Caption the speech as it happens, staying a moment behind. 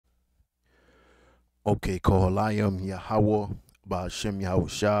Okay, Kohalayim Yahweh, Ba'ashem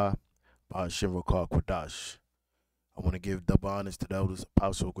Yahushua, Ba'ashem Rakar Kwadash. I want to give double honors to the elders,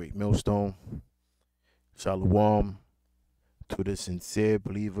 Apostle Great Millstone, Shalom, to the sincere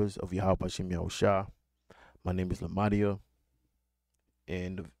believers of Yahweh Ba'ashem Yahushua. My name is Lamadia,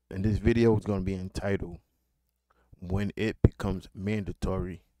 and this video is going to be entitled, When It Becomes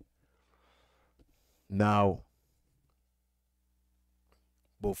Mandatory. Now,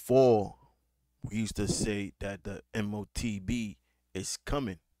 before, we used to say that the MOTB is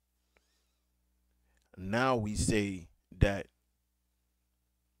coming. Now we say that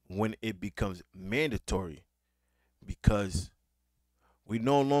when it becomes mandatory, because we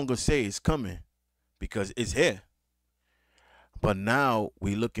no longer say it's coming because it's here. But now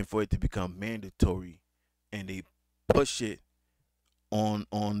we're looking for it to become mandatory, and they push it on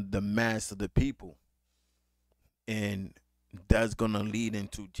the mass of the people. And that's gonna lead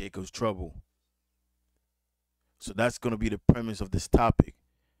into Jacob's trouble. So that's gonna be the premise of this topic.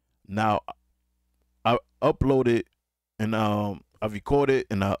 Now I uploaded and I recorded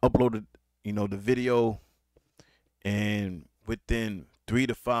and I uploaded, the video, and within 3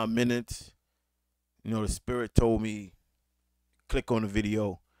 to 5 minutes, the spirit told me click on the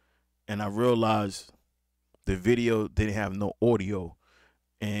video, and I realized the video didn't have no audio,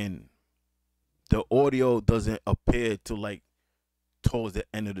 and the audio doesn't appear till like towards the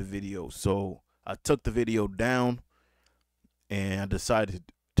end of the video. So I took the video down and I decided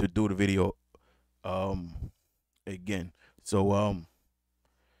to do the video again. So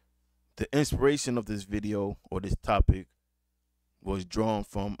the inspiration of this video or this topic was drawn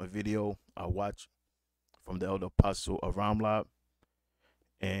from a video I watched from the elder apostle of Ramlab,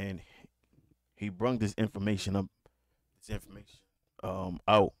 and he brought this information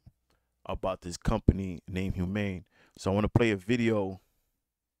out about this company named Humane. So I want to play a video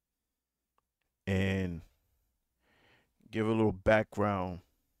and give a little background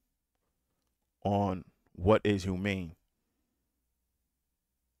on what is Humane.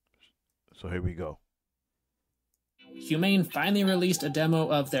 So here we go. Humane finally released a demo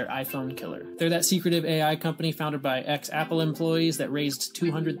of their iPhone killer. They're that secretive AI company founded by ex-Apple employees that raised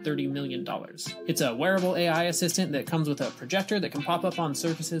 $230 million. It's a wearable AI assistant that comes with a projector that can pop up on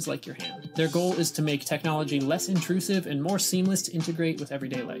surfaces like your hand. Their goal is to make technology less intrusive and more seamless to integrate with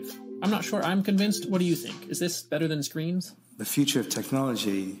everyday life. I'm not sure I'm convinced. What do you think? Is this better than screens? The future of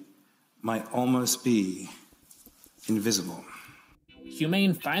technology might almost be invisible.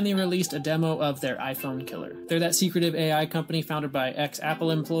 Humane finally released a demo of their iPhone killer. They're that secretive AI company founded by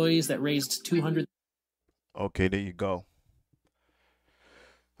ex-Apple employees that raised 200. Okay, there you go.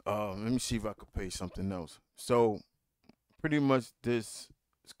 Let me see if I could play something else. So, pretty much this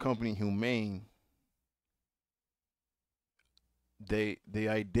company Humane, the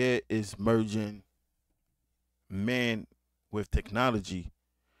idea is merging man with technology,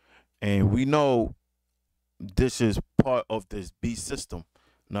 and we know this is part of this beast system.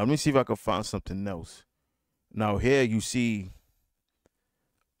 Now let me see if I can find something else. Now here you see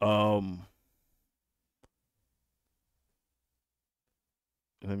let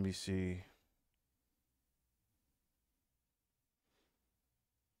me see.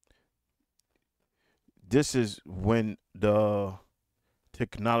 This is when the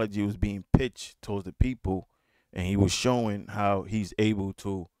technology was being pitched towards the people, and he was showing how he's able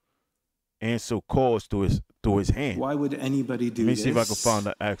to answer calls through his hand. Why would anybody do this? Let me see if I can find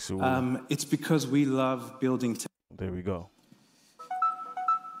the actual. It's because we love building. There we go.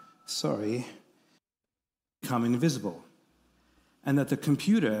 Sorry, become invisible, and that the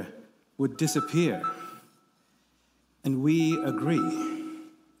computer would disappear. And we agree.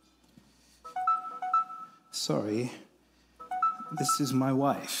 Sorry, this is my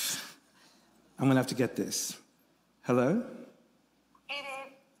wife. I'm gonna have to get this. Hello? Hey,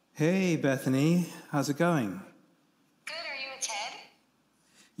 babe. Hey, Bethany. How's it going? Good. Are you with Ted?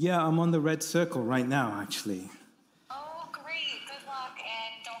 Yeah, I'm on the red circle right now, actually. Oh, great. Good luck,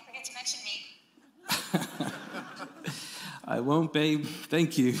 and don't forget to mention me. I won't, babe.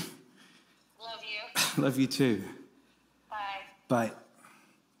 Thank you. Love you. Love you too. Bye. Bye.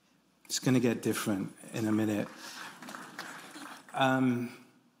 It's going to get different in a minute.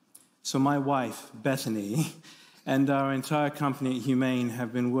 So my wife, Bethany, and our entire company at Humane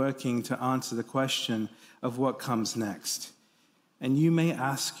have been working to answer the question of what comes next. And you may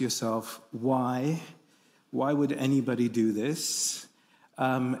ask yourself, why? Why would anybody do this?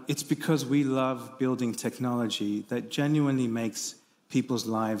 It's because we love building technology that genuinely makes people's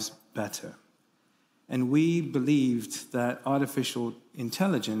lives better. And we believed that artificial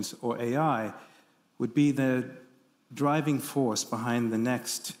intelligence, or AI, would be the driving force behind the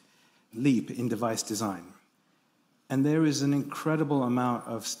next leap in device design. And there is an incredible amount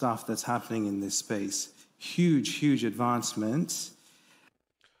of stuff that's happening in this space. Huge, huge advancements.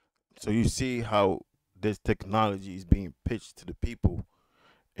 So you see how this technology is being pitched to the people,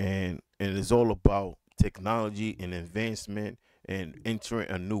 and it's all about technology and advancement and entering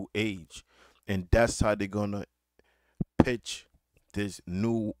a new age, and that's how they're gonna pitch this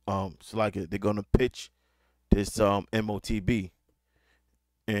new it's like they're gonna pitch this MOTB,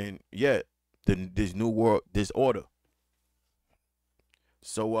 and yeah, this new world, this order.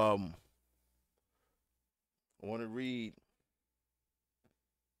 So I want to read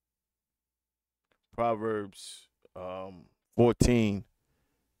Proverbs 14,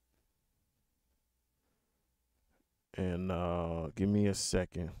 and give me a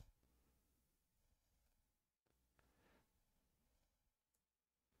second.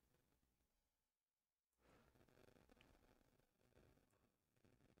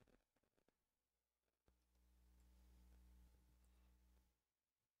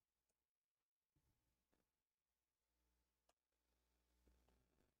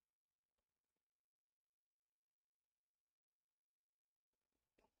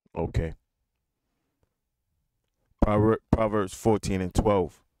 Okay. Proverbs 14 and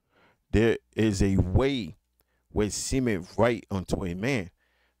 12. There is a way which seemeth right unto a man.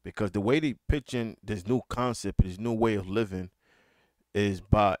 Because the way they pitching this new concept, this new way of living, is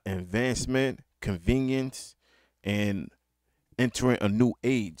by advancement, convenience, and entering a new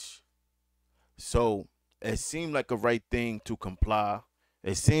age. So it seemed like a right thing to comply.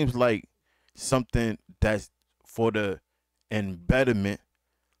 It seems like something that's for the embedment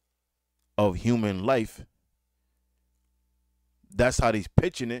of human life. That's how they's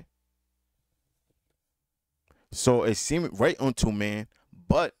pitching it. So it seemed right unto man,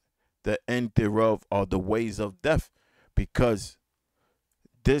 but the end thereof are the ways of death, because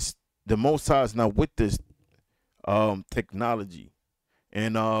this the Most High is not with this technology,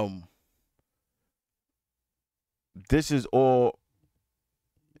 and this is all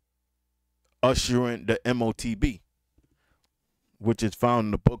ushering the MOTB, which is found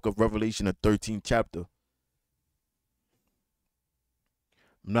in the book of Revelation, the 13th chapter.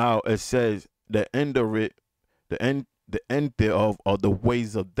 Now it says the end of it, the end thereof are the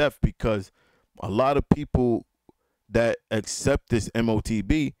ways of death, because a lot of people that accept this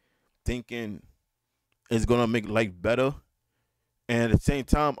MOTB thinking it's gonna make life better, and at the same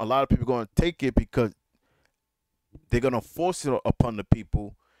time, a lot of people are gonna take it because they're gonna force it upon the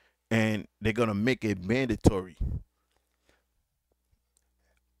people, and they're gonna make it mandatory.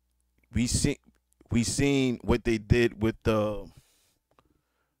 We see we seen what they did with the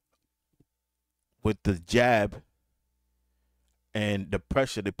jab and the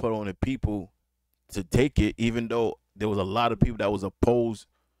pressure they put on the people to take it, even though there was a lot of people that was opposed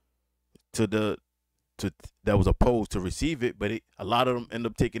to the to that was opposed to receive it, but a lot of them end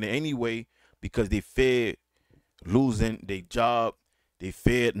up taking it anyway because they feared losing their job, they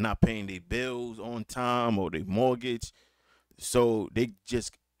feared not paying their bills on time or their mortgage, so they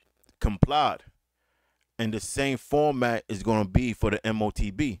just complied. And the same format is going to be for the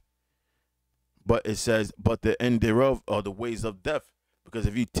MOTB. But it says, but the end thereof are the ways of death. Because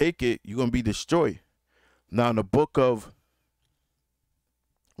if you take it, you're going to be destroyed. Now, in the book of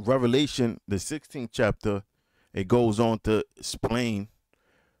Revelation, the 16th chapter, it goes on to explain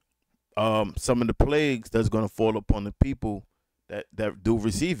some of the plagues that's going to fall upon the people that do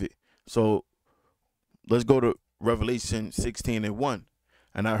receive it. So let's go to Revelation 16 and 1.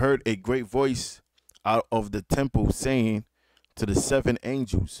 And I heard a great voice out of the temple saying to the seven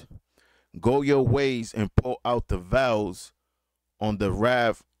angels, go your ways and pour out the vials on the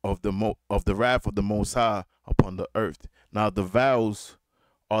wrath of the wrath of the Most High upon the earth. Now the vials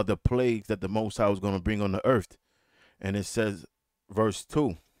are the plagues that the Most High was going to bring on the earth. And it says, verse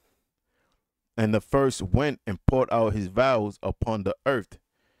 2, and the first went and poured out his vials upon the earth,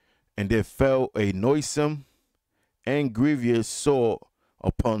 and there fell a noisome and grievous sore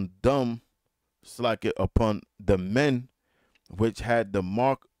upon them, like it upon the men which had the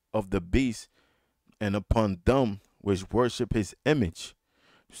mark of the beast, and upon them which worship his image.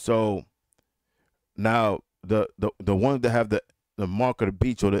 So now the ones that have the mark of the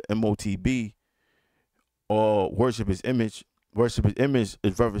beast, or the MOTB, or worship his image is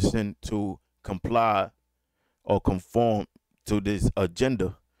referencing to comply or conform to this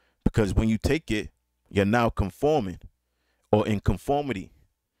agenda, because when you take it, you're now conforming or in conformity.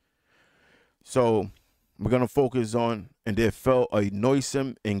 So we're going to focus on, and there fell a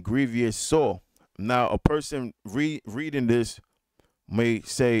noisome and grievous sore. Now, a person reading this may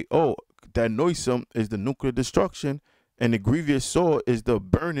say, oh, that noisome is the nuclear destruction, and the grievous sore is the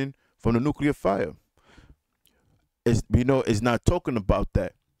burning from the nuclear fire. It's not talking about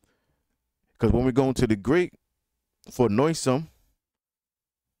that, because when we go into the Greek for noisome,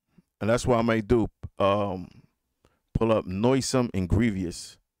 and that's what I might do. Um, Pull up noisome and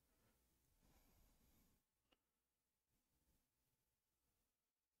grievous.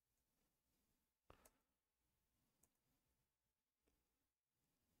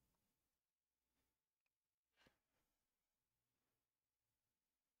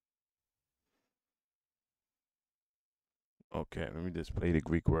 Okay, let me just play the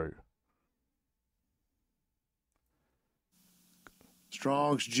Greek word.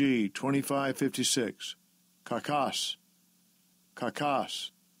 Strong's G 2556. Kakos.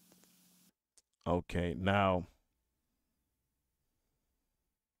 Kakos. Okay, now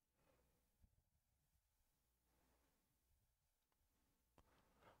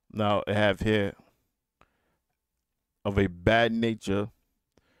I have here of a bad nature,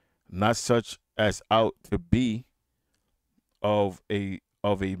 not such as out to be, of a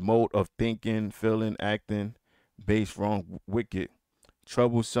mode of thinking, feeling, acting, based wrong, wicked,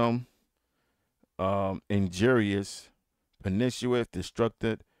 troublesome, injurious, pernicious,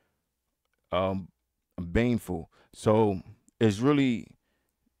 destructive, um, baneful. So it's really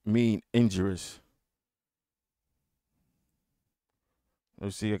mean injurious.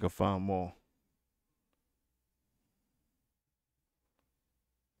 Let's see if I can find more.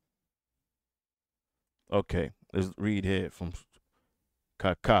 Okay, let's read here from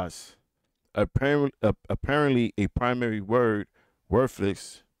Kakas. Apparently, a primary word,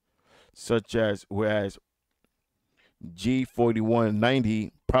 worthless, such as whereas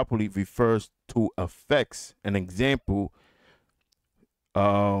G4190 properly refers to effects. An example,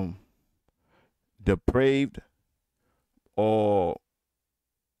 um, depraved or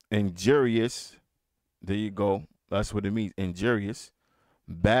injurious. There you go. That's what it means. Injurious,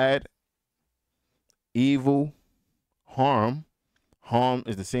 bad, evil, harm. Harm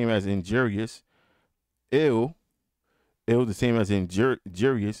is the same as injurious. Ill, ill the same as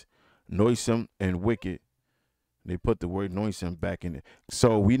injurious, noisome, and wicked. They put the word noisome back in it.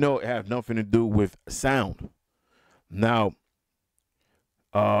 So we know it has nothing to do with sound. Now,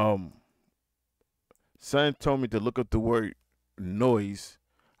 son told me to look up the word noise.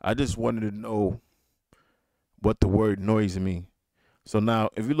 I just wanted to know what the word noise mean. So now,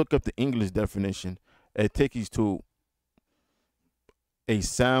 if you look up the English definition, it takes you to a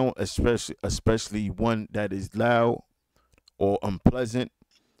sound, especially one that is loud or unpleasant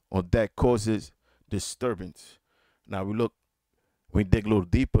or that causes disturbance. Now we dig a little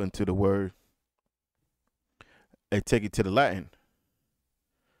deeper into the word and take it to the Latin,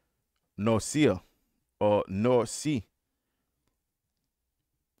 nausea or nausea,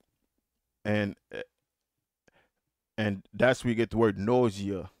 and that's where you get the word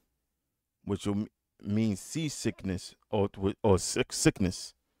nausea, which will mean seasickness or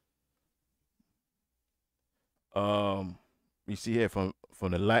sickness. You see here from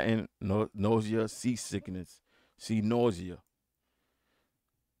the Latin nausea, seasickness, see nausea.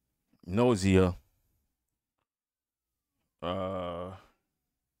 Uh,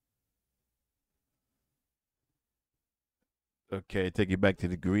 okay, take you back to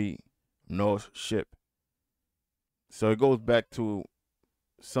the Greek, north ship. So it goes back to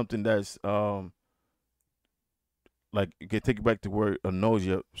something that's like you can take it back to word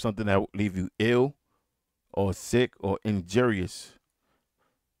nausea, something that will leave you ill or sick or injurious.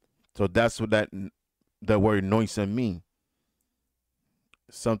 So that's what that word noisome mean.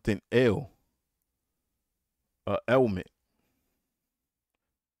 Something ill, ailment.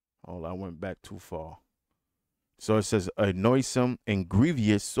 Oh, I went back too far. So it says a noisome and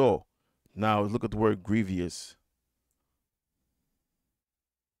grievous sore. Now look at the word grievous.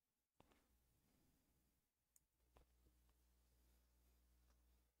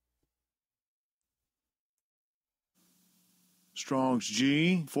 Strong's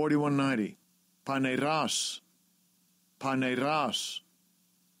G 4190. Paneras. Paneras.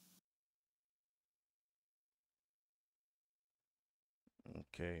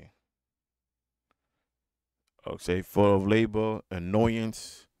 Okay. Okay, full of labor,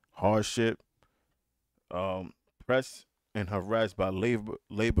 annoyance, hardship, pressed and harassed by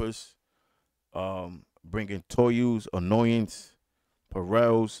labors, bringing toils, annoyance,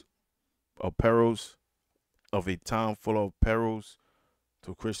 perils of a time full of perils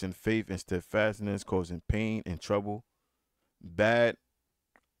to Christian faith and steadfastness, causing pain and trouble, bad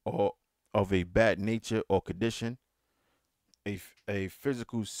or of a bad nature or condition, a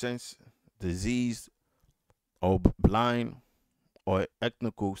physical sense, disease or blind, or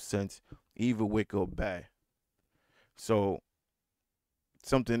ethnical sense, evil, wicked, or bad. So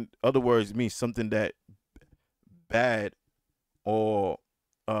something, other words means something that bad, or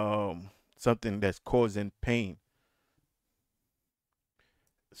something that's causing pain.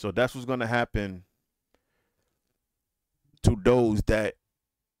 So that's what's gonna happen to those that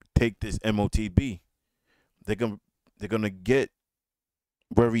take this MOTB. They're gonna they're gonna get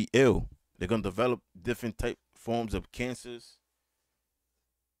very ill. They're gonna develop different type forms of cancers,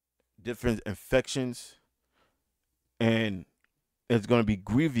 different infections, and it's gonna be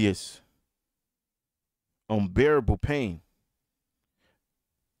grievous, unbearable pain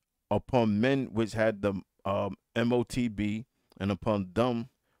upon men which had the MOTB, and upon them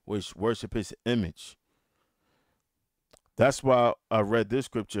which worship his image. That's why I read this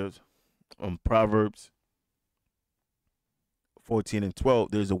scripture on Proverbs 14 and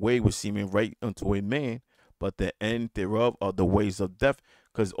 12. There's a way which seeming right unto a man, but the end thereof are the ways of death.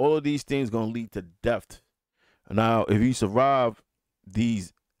 Because all of these things going to lead to death. Now, if you survive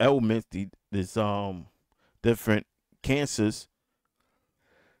these ailments, these different cancers,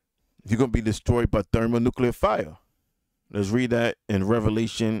 you're going to be destroyed by thermonuclear fire. Let's read that in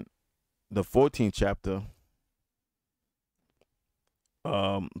Revelation, the 14th chapter,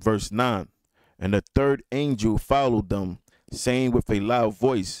 verse 9. And the third angel followed them, saying with a loud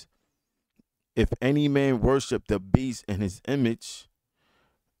voice, if any man worship the beast in his image,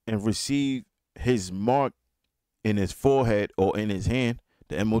 and receive his mark in his forehead or in his hand,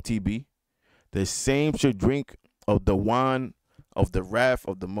 the MOTB, the same should drink of the wine of the wrath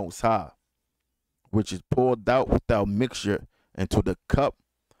of the Most High, which is poured out without mixture into the cup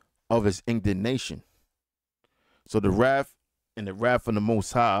of his indignation. So the wrath and the wrath of the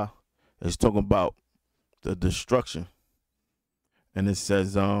Most High is talking about the destruction. And it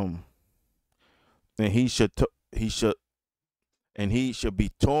says, and he should be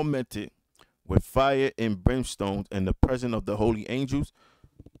tormented with fire and brimstone in the presence of the holy angels.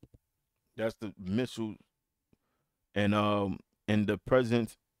 That's the missile. And in the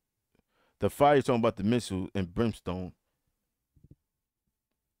presence, the fire is talking about the missile and brimstone.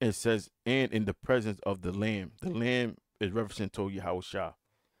 It says, and in the presence of the Lamb. The Lamb is referencing to Yahushua.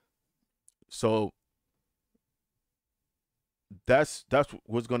 So that's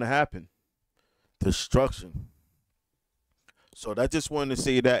what's going to happen. Destruction. So I just wanted to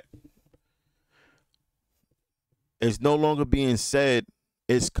say that it's no longer being said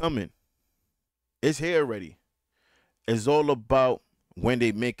it's coming. It's here already. It's all about when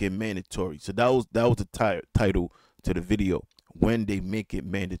they make it mandatory. So that was the title to the video, when they make it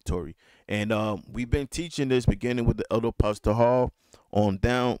mandatory. And we've been teaching this beginning with the Elder Pastor Hall on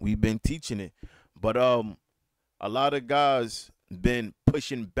down. We've been teaching it. But a lot of guys been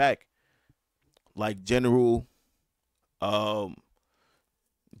pushing back, like General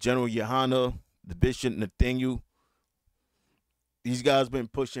Johanna, the Bishop Nathaniel. These guys been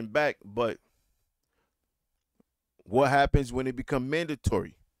pushing back, but what happens when it become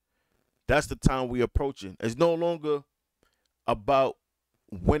mandatory? That's the time we're approaching. It's no longer about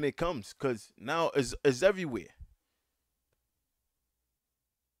when it comes, because now it's everywhere.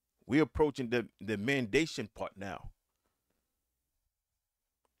 We're approaching the mandation part now.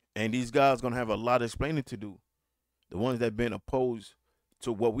 And these guys going to have a lot of explaining to do. The ones that have been opposed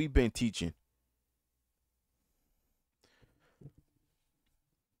to what we've been teaching.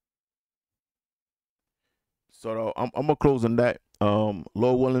 So I'm going to close on that. Lord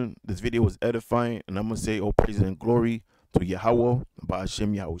willing, this video was edifying. And I'm going to say, all praise and glory to Yahweh, by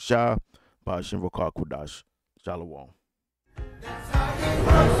Hashem Yahushua, by Hashem Rokar Kodash. Shalom.